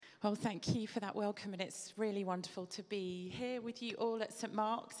Well, thank you for that welcome, and it's really wonderful to be here with you all at St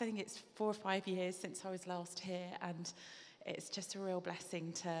Mark's. I think it's 4 or 5 years since I was last here, and it's just a real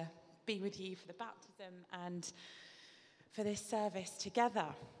blessing to be with you for the baptism and for this service together.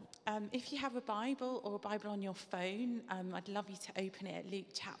 If you have a Bible or a Bible on your phone, I'd love you to open it at Luke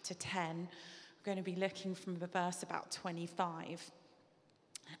chapter 10. We're going to be looking from the verse about 25.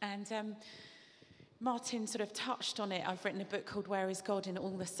 And Martin sort of touched on it. I've written a book called Where is God in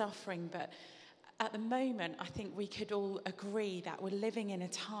All the Suffering? But at the moment, I think we could all agree that we're living in a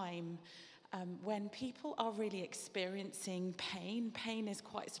time when people are really experiencing pain. Pain is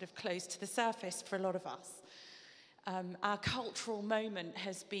quite sort of close to the surface for a lot of us. Our cultural moment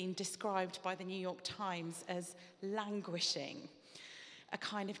has been described by the New York Times as languishing, a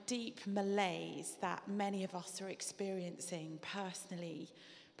kind of deep malaise that many of us are experiencing personally,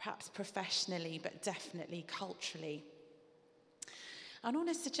 perhaps professionally, but definitely culturally. I want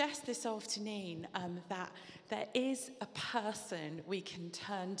to suggest this afternoon that there is a person we can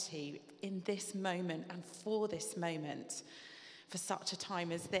turn to in this moment and for this moment for such a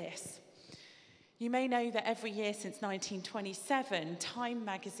time as this. You may know that every year since 1927, Time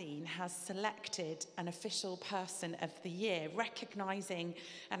magazine has selected an official person of the year, recognising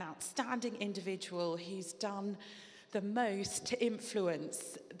an outstanding individual who's done the most to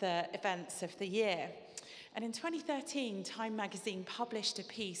influence the events of the year. And in 2013, Time magazine published a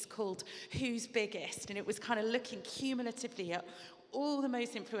piece called Who's Biggest? And it was kind of looking cumulatively at all the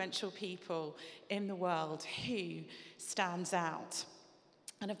most influential people in the world, who stands out.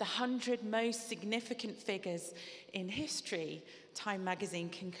 And of the 100 most significant figures in history, Time magazine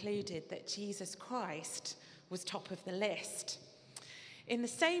concluded that Jesus Christ was top of the list. In the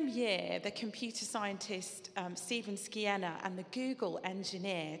same year, the computer scientist Stephen Scienna and the Google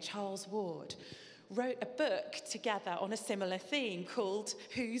engineer Charles Ward wrote a book together on a similar theme called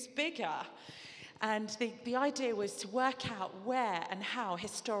Who's Bigger? And the idea was to work out where and how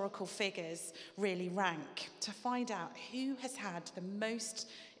historical figures really rank, to find out who has had the most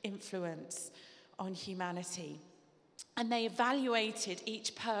influence on humanity. And they evaluated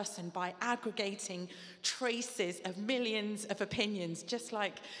each person by aggregating traces of millions of opinions, just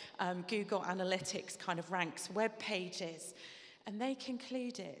like Google Analytics kind of ranks web pages. And they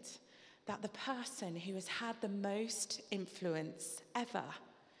concluded that the person who has had the most influence ever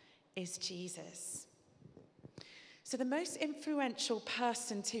is Jesus. So the most influential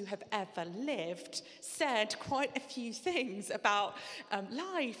person to have ever lived said quite a few things about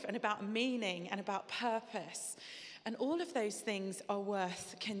life and about meaning and about purpose. And all of those things are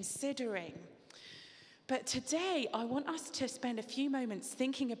worth considering. But today, I want us to spend a few moments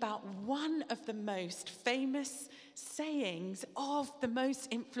thinking about one of the most famous sayings of the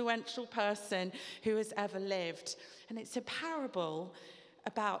most influential person who has ever lived. And it's a parable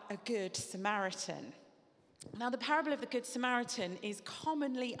about a Good Samaritan. Now, the parable of the Good Samaritan is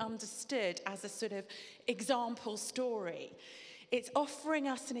commonly understood as a sort of example story. It's offering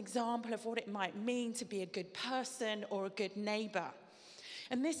us an example of what it might mean to be a good person or a good neighbour.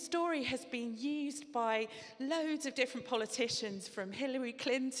 And this story has been used by loads of different politicians, from Hillary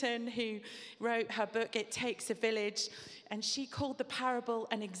Clinton, who wrote her book, It Takes a Village, and she called the parable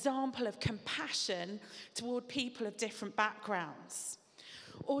an example of compassion toward people of different backgrounds.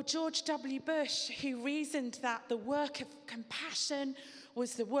 Or George W. Bush, who reasoned that the work of compassion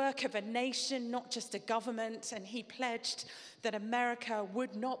was the work of a nation, not just a government, and he pledged that America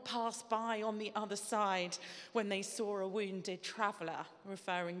would not pass by on the other side when they saw a wounded traveller,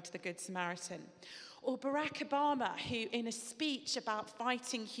 referring to the Good Samaritan. Or Barack Obama, who in a speech about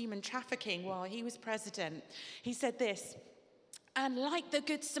fighting human trafficking while he was president, he said this: "And like the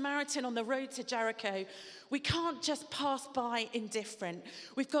Good Samaritan on the road to Jericho, we can't just pass by indifferent.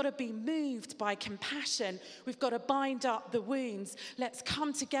 We've got to be moved by compassion. We've got to bind up the wounds. Let's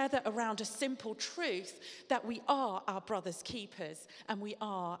come together around a simple truth that we are our brother's keepers and we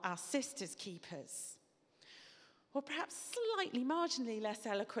are our sister's keepers." Or perhaps slightly marginally less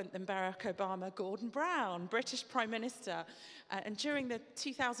eloquent than Barack Obama, Gordon Brown, British Prime Minister, and during the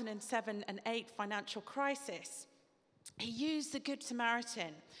 2007 and 8 financial crisis, he used the Good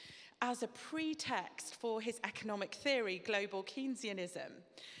Samaritan as a pretext for his economic theory, global Keynesianism.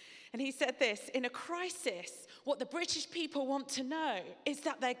 And he said this: "In a crisis, what the British people want to know is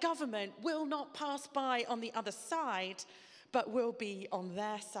that their government will not pass by on the other side, but will be on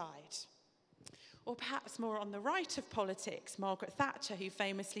their side." Or perhaps more on the right of politics, Margaret Thatcher, who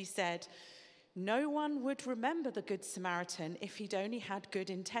famously said, "No one would remember the Good Samaritan if he'd only had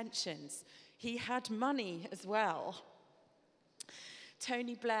good intentions. He had money as well."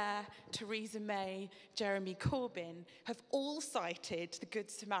 Tony Blair, Theresa May, Jeremy Corbyn have all cited the Good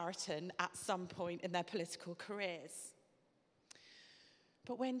Samaritan at some point in their political careers.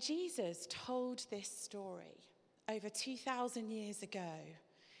 But when Jesus told this story over 2,000 years ago,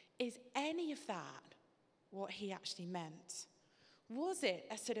 is any of that what he actually meant? Was it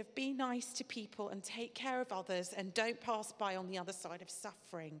a sort of be nice to people and take care of others and don't pass by on the other side of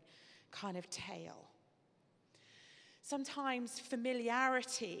suffering kind of tale? Sometimes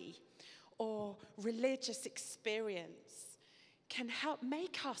familiarity or religious experience can help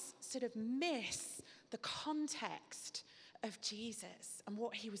make us sort of miss the context of Jesus and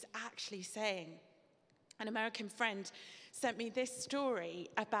what he was actually saying. An American friend sent me this story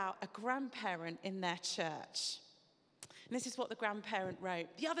about a grandparent in their church. And this is what the grandparent wrote.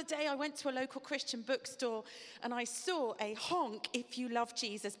 The other day I went to a local Christian bookstore and I saw a "Honk if you love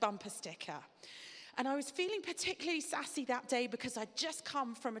Jesus" bumper sticker. And I was feeling particularly sassy that day because I'd just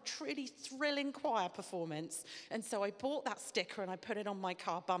come from a truly thrilling choir performance. And so I bought that sticker and I put it on my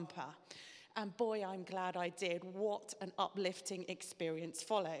car bumper. And boy, I'm glad I did. What an uplifting experience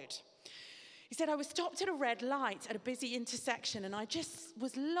followed. He said, I was stopped at a red light at a busy intersection and I just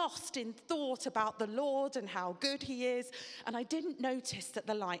was lost in thought about the Lord and how good he is. And I didn't notice that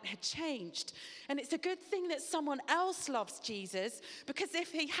the light had changed. And it's a good thing that someone else loves Jesus, because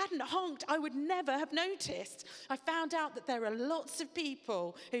if he hadn't honked, I would never have noticed. I found out that there are lots of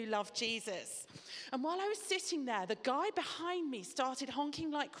people who love Jesus. And while I was sitting there, the guy behind me started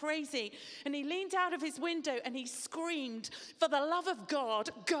honking like crazy. And he leaned out of his window and he screamed, "For the love of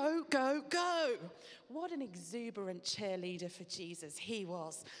God, go, go, go." What an exuberant cheerleader for Jesus he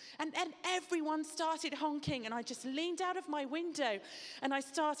was. And everyone started honking, and I just leaned out of my window and I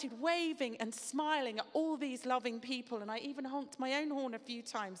started waving and smiling at all these loving people, and I even honked my own horn a few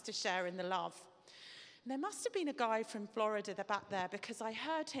times to share in the love. And there must have been a guy from Florida back there, because I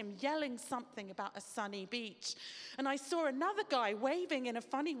heard him yelling something about a sunny beach. And I saw another guy waving in a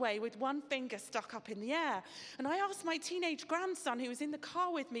funny way with one finger stuck up in the air. And I asked my teenage grandson, who was in the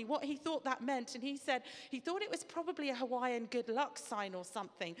car with me, what he thought that meant. And he said he thought it was probably a Hawaiian good luck sign or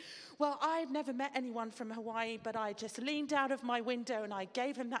something. Well, I've never met anyone from Hawaii, but I just leaned out of my window and I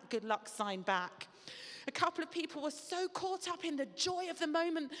gave him that good luck sign back. A couple of people were so caught up in the joy of the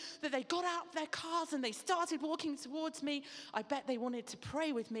moment that they got out of their cars and they started walking towards me. I bet they wanted to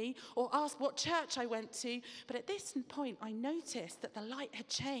pray with me or ask what church I went to. But at this point, I noticed that the light had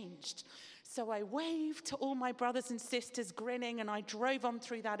changed. So I waved to all my brothers and sisters, grinning, and I drove on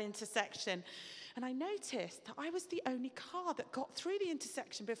through that intersection. And I noticed that I was the only car that got through the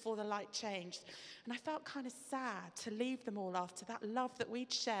intersection before the light changed. And I felt kind of sad to leave them all after that love that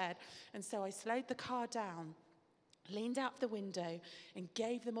we'd shared. And so I slowed the car down, leaned out the window, and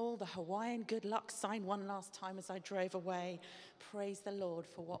gave them all the Hawaiian good luck sign one last time as I drove away. Praise the Lord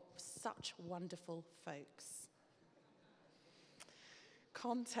for what such wonderful folks.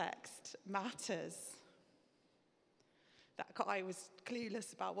 Context matters. That guy was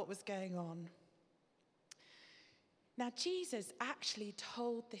clueless about what was going on. Now, Jesus actually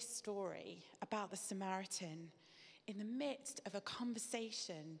told this story about the Samaritan in the midst of a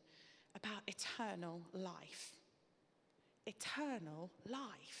conversation about eternal life. Eternal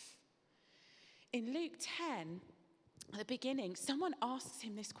life. In Luke 10, at the beginning, someone asks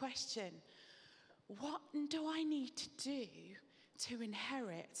him this question: what do I need to do to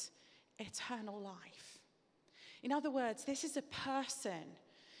inherit eternal life? In other words, this is a person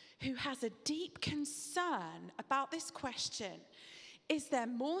who has a deep concern about this question. Is there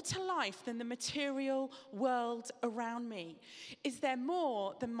more to life than the material world around me? Is there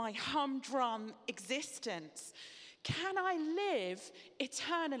more than my humdrum existence? Can I live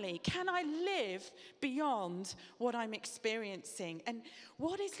eternally? Can I live beyond what I'm experiencing? And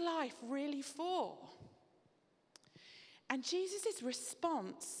what is life really for? And Jesus'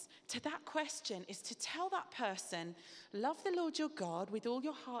 response to that question is to tell that person, love the Lord your God with all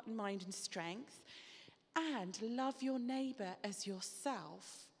your heart and mind and strength, and love your neighbor as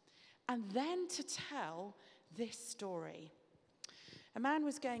yourself, and then to tell this story. A man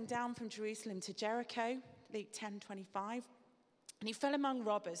was going down from Jerusalem to Jericho, Luke 10:25, and he fell among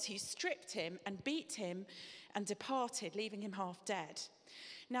robbers who stripped him and beat him and departed, leaving him half dead.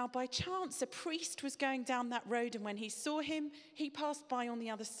 Now, by chance, a priest was going down that road, and when he saw him, he passed by on the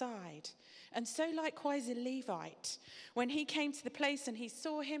other side. And so likewise a Levite. When he came to the place and he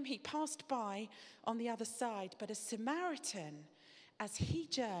saw him, he passed by on the other side. But a Samaritan, as he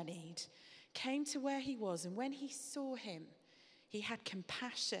journeyed, came to where he was, and when he saw him, he had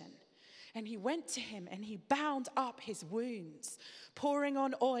compassion. And he went to him and he bound up his wounds, pouring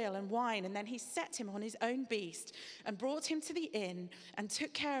on oil and wine. And then he set him on his own beast and brought him to the inn and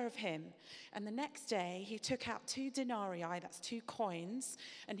took care of him. And the next day he took out 2 denarii, that's 2 coins,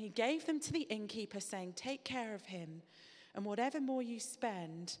 and he gave them to the innkeeper, saying, "Take care of him, and whatever more you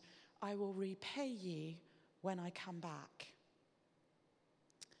spend, I will repay you when I come back."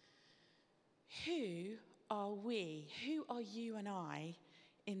 Who are we? Who are you and I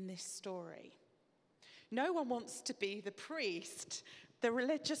in this story? No one wants to be the priest, the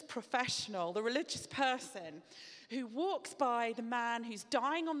religious professional, the religious person who walks by the man who's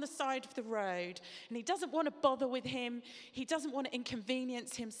dying on the side of the road, and he doesn't want to bother with him, he doesn't want to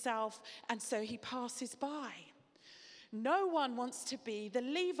inconvenience himself, and so he passes by. No one wants to be the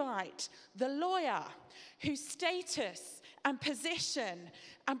Levite, the lawyer, whose status and position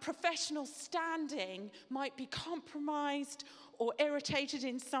and professional standing might be compromised or irritated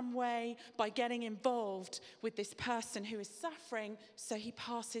in some way by getting involved with this person who is suffering, so he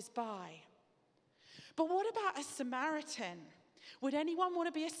passes by. But what about a Samaritan? Would anyone want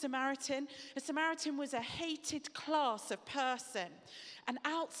to be a Samaritan? A Samaritan was a hated class of person, an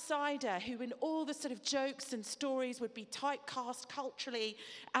outsider who in all the sort of jokes and stories would be typecast culturally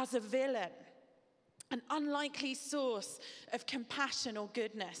as a villain, an unlikely source of compassion or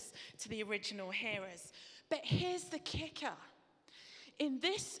goodness to the original hearers. But here's the kicker. In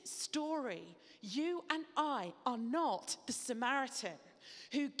this story, you and I are not the Samaritan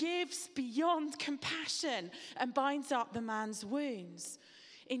who gives beyond compassion and binds up the man's wounds.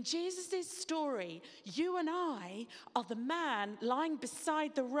 In Jesus' story, you and I are the man lying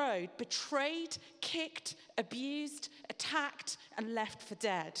beside the road, betrayed, kicked, abused, attacked, and left for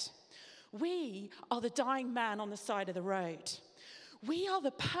dead. We are the dying man on the side of the road. We are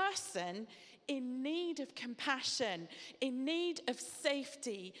the person in need of compassion, in need of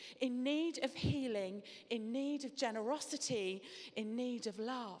safety, in need of healing, in need of generosity, in need of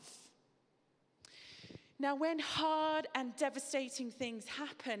love. Now, when hard and devastating things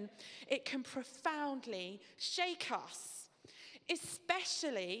happen, it can profoundly shake us,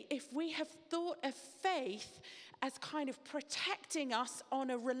 especially if we have thought of faith as kind of protecting us on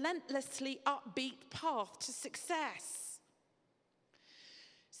a relentlessly upbeat path to success.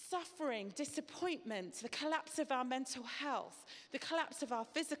 Suffering, disappointment, the collapse of our mental health, the collapse of our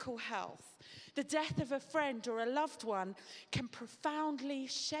physical health, the death of a friend or a loved one can profoundly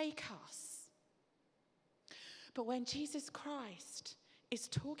shake us. But when Jesus Christ is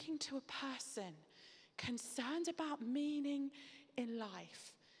talking to a person concerned about meaning in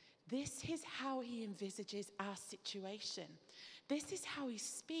life, this is how he envisages our situation. This is how he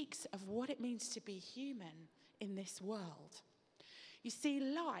speaks of what it means to be human in this world. You see,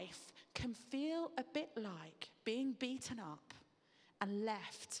 life can feel a bit like being beaten up and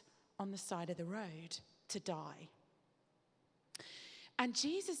left on the side of the road to die. And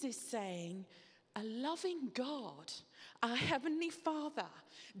Jesus is saying, a loving God, our Heavenly Father,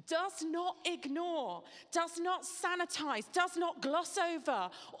 does not ignore, does not sanitize, does not gloss over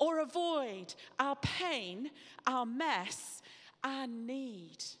or avoid our pain, our mess, our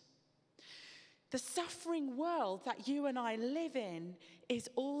need. The suffering world that you and I live in is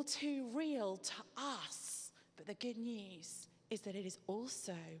all too real to us. But the good news is that it is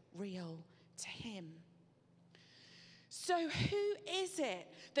also real to him. So who is it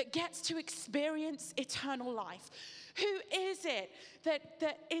that gets to experience eternal life? Who is it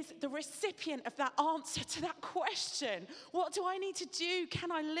that is the recipient of that answer to that question? What do I need to do?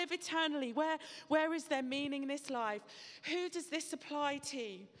 Can I live eternally? Where is there meaning in this life? Who does this apply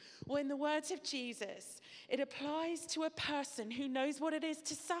to? Well, in the words of Jesus, it applies to a person who knows what it is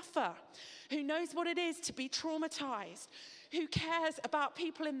to suffer, who knows what it is to be traumatized, who cares about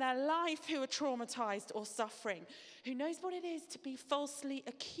people in their life who are traumatized or suffering, who knows what it is to be falsely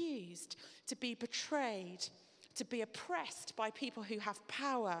accused, to be betrayed, to be oppressed by people who have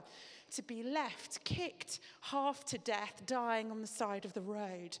power, to be left, kicked half to death, dying on the side of the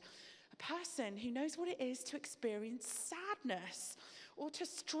road. A person who knows what it is to experience sadness or to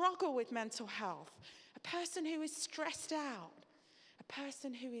struggle with mental health. A person who is stressed out. A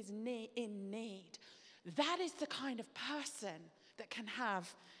person who is in need. That is the kind of person that can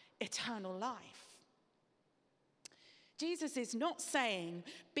have eternal life. Jesus is not saying,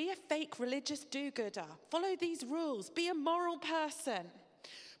 be a fake religious do-gooder, follow these rules, be a moral person,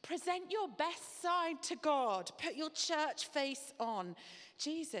 present your best side to God, put your church face on.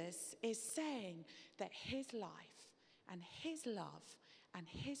 Jesus is saying that his life and his love and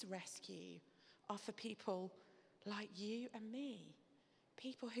his rescue are for people like you and me,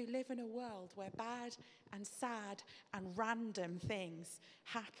 People who live in a world where bad and sad and random things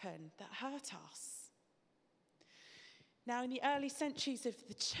happen that hurt us. Now, in the early centuries of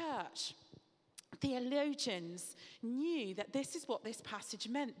the church, theologians knew that this is what this passage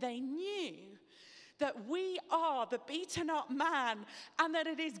meant. They knew that we are the beaten up man and that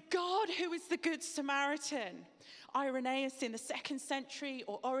it is God who is the Good Samaritan. Irenaeus in the 2nd century,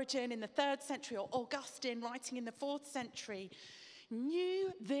 or Origen in the 3rd century, or Augustine writing in the 4th century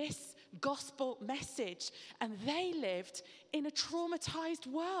knew this gospel message, and they lived in a traumatized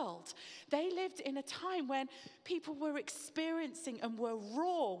world. They lived in a time when people were experiencing and were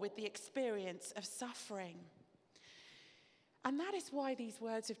raw with the experience of suffering. And that is why these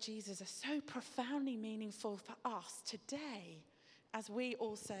words of Jesus are so profoundly meaningful for us today, as we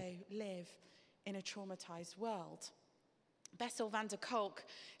also live in a traumatized world. Bessel van der Kolk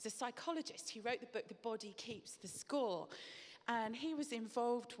is a psychologist. He wrote the book, The Body Keeps the Score. And he was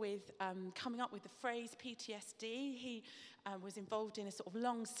involved with coming up with the phrase PTSD. He was involved in a sort of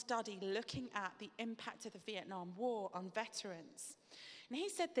long study looking at the impact of the Vietnam War on veterans. And he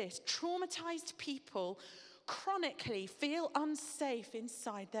said this: traumatized people chronically feel unsafe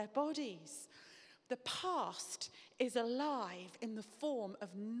inside their bodies. The past is alive in the form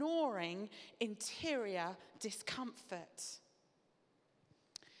of gnawing interior discomfort.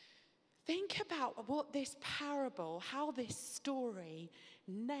 Think about what this parable, how this story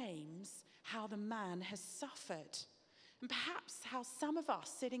names how the man has suffered. And perhaps how some of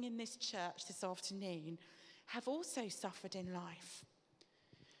us sitting in this church this afternoon have also suffered in life.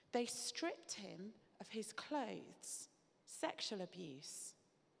 They stripped him of his clothes, sexual abuse.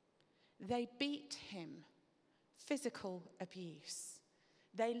 They beat him, physical abuse.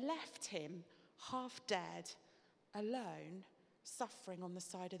 They left him half dead, alone, suffering on the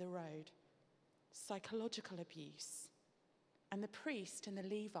side of the road, psychological abuse. And the priest and the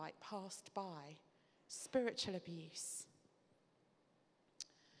Levite passed by, spiritual abuse.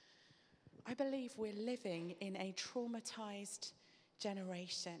 I believe we're living in a traumatized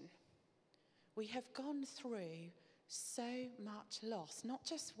generation. We have gone through so much loss, not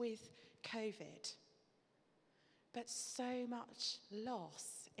just with COVID, but so much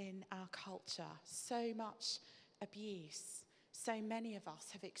loss in our culture, so much abuse. So many of us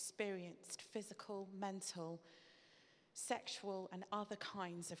have experienced physical, mental, sexual, and other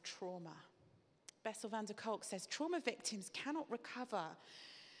kinds of trauma. Bessel van der Kolk says trauma victims cannot recover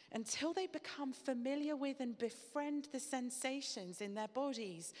until they become familiar with and befriend the sensations in their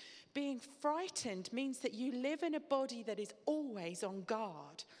bodies. Being frightened means that you live in a body that is always on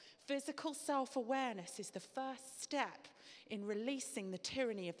guard. Physical self-awareness is the first step in releasing the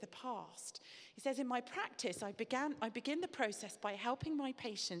tyranny of the past. He says, in my practice, I begin the process by helping my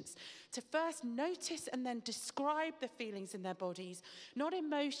patients to first notice and then describe the feelings in their bodies, not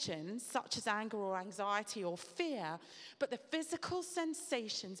emotions such as anger or anxiety or fear, but the physical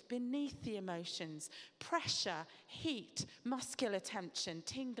sensations beneath the emotions: pressure, heat, muscular tension,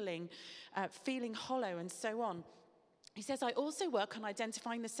 tingling, feeling hollow, and so on. He says, I also work on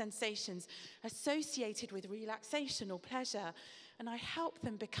identifying the sensations associated with relaxation or pleasure, and I help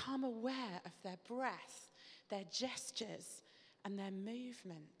them become aware of their breath, their gestures, and their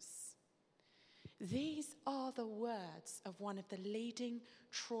movements. These are the words of one of the leading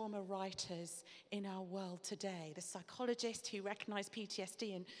trauma writers in our world today, the psychologist who recognized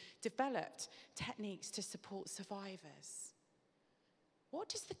PTSD and developed techniques to support survivors. What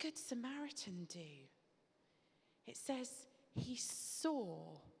does the Good Samaritan do? It says he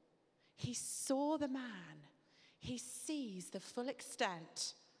saw the man. He sees the full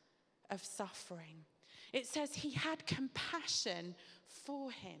extent of suffering. It says he had compassion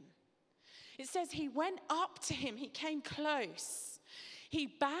for him. It says he went up to him, he came close. He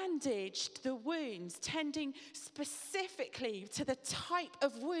bandaged the wounds, tending specifically to the type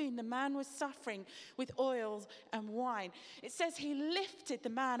of wound the man was suffering with oil and wine. It says he lifted the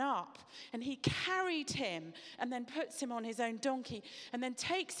man up and he carried him and then puts him on his own donkey and then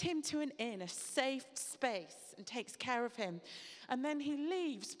takes him to an inn, a safe space, and takes care of him. And then he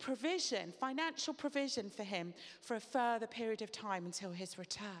leaves provision, financial provision for him for a further period of time until his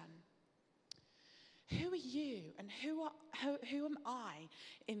return. Who are you and who am I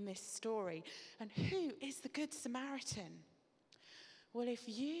in this story? And who is the Good Samaritan? Well, if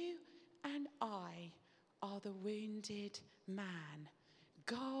you and I are the wounded man,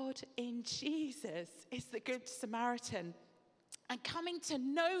 God in Jesus is the Good Samaritan. And coming to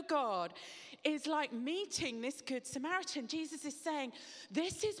know God is like meeting this Good Samaritan. Jesus is saying,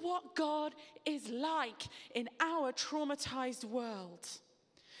 this is what God is like in our traumatized world.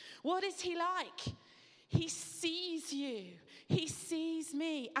 What is he like? He sees you. He sees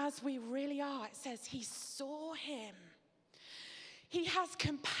me as we really are. It says he saw him. He has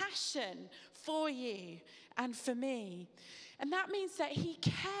compassion for you and for me. And that means that he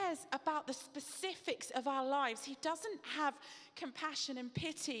cares about the specifics of our lives. He doesn't have compassion and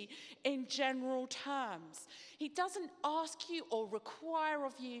pity in general terms. He doesn't ask you or require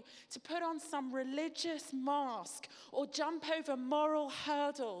of you to put on some religious mask or jump over moral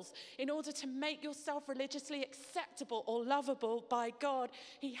hurdles in order to make yourself religiously acceptable or lovable by God.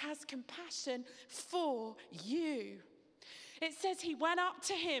 He has compassion for you. It says he went up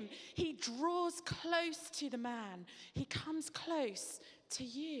to him. He draws close to the man. He comes close to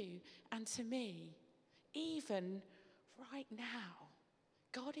you and to me. Even right now,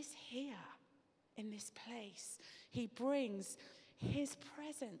 God is here in this place. He brings his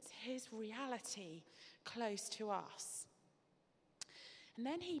presence, his reality close to us. And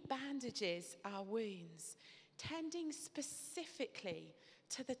then he bandages our wounds, tending specifically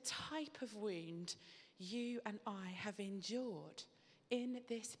to the type of wound you and I have endured in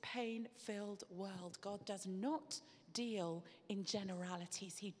this pain-filled world. God does not deal in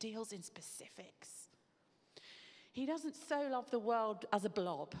generalities. He deals in specifics. He doesn't so love the world as a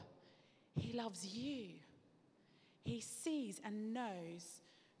blob. He loves you. He sees and knows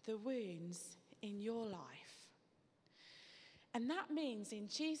the wounds in your life. And that means in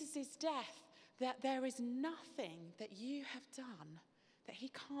Jesus' death that there is nothing that you have done that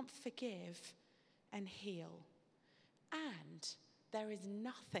he can't forgive and heal. And there is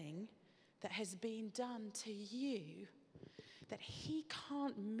nothing that has been done to you that he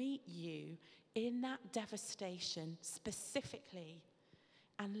can't meet you in that devastation specifically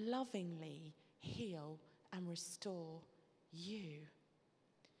and lovingly heal and restore you.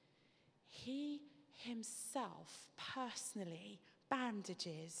 He himself personally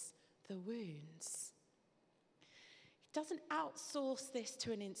bandages the wounds. He doesn't outsource this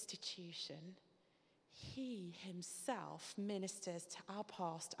to an institution. He himself ministers to our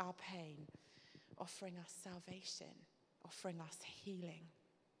past, our pain, offering us salvation, offering us healing.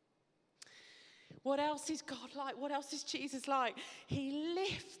 What else is God like? What else is Jesus like? He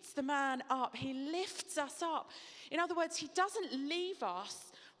lifts the man up. He lifts us up. In other words, he doesn't leave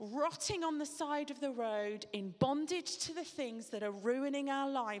us rotting on the side of the road in bondage to the things that are ruining our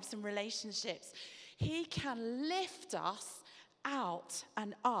lives and relationships. He can lift us out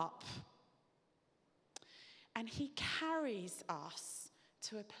and up. And he carries us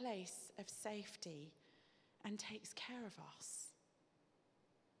to a place of safety and takes care of us.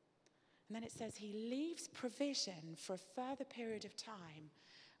 And then it says he leaves provision for a further period of time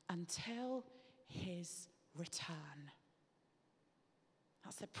until his return.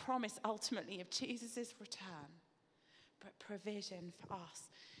 That's the promise ultimately of Jesus' return, but provision for us.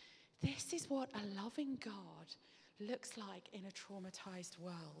 This is what a loving God looks like in a traumatized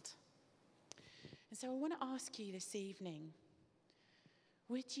world. And so I want to ask you this evening,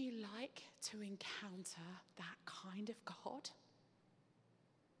 would you like to encounter that kind of God?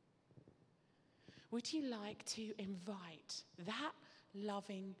 Would you like to invite that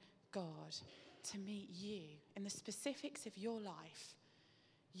loving God to meet you in the specifics of your life,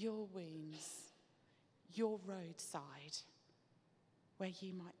 your wounds, your roadside, where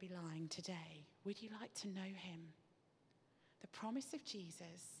you might be lying today? Would you like to know him? The promise of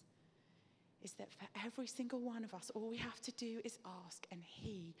Jesus is that for every single one of us, all we have to do is ask, and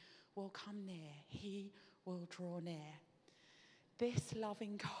he will come near. He will draw near. This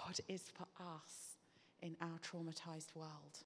loving God is for us in our traumatized world.